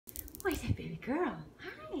girl.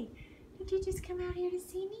 Hi. Did you just come out here to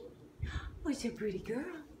see me? Oh, it's a pretty girl.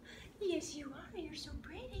 Yes, you are. You're so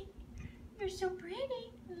pretty. You're so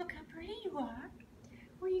pretty. Look how pretty you are.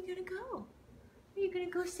 Where are you going to go? Are you going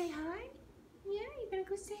to go say hi? Yeah, you going to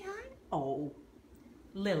go say hi? Oh,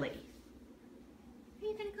 Lily. Are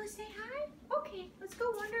you going to go say hi? Okay, let's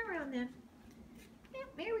go wander around then. Yeah,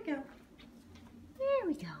 there we go. There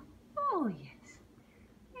we go. Oh, yes.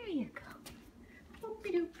 There you go.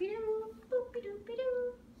 Boopy-doopy-doo,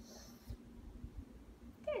 boopy-doopy-doo.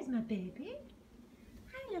 There's my baby.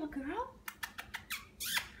 Hi, little girl.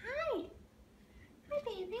 Hi. Hi,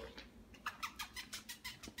 baby.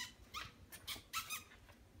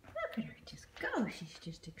 Look at her just go. She's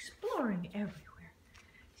just exploring everywhere.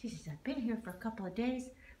 She says, I've been here for a couple of days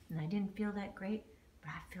and I didn't feel that great, but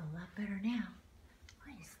I feel a lot better now.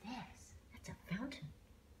 What is this? That's a fountain.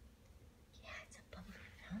 Yeah, it's a bubbly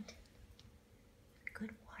fountain.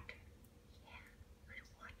 Good water. Yeah, good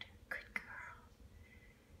water. Good girl.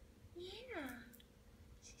 Yeah.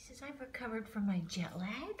 She says, I've recovered from my jet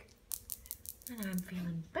lag and I'm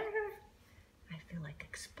feeling better. I feel like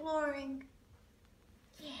exploring.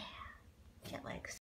 Yeah. Jet lag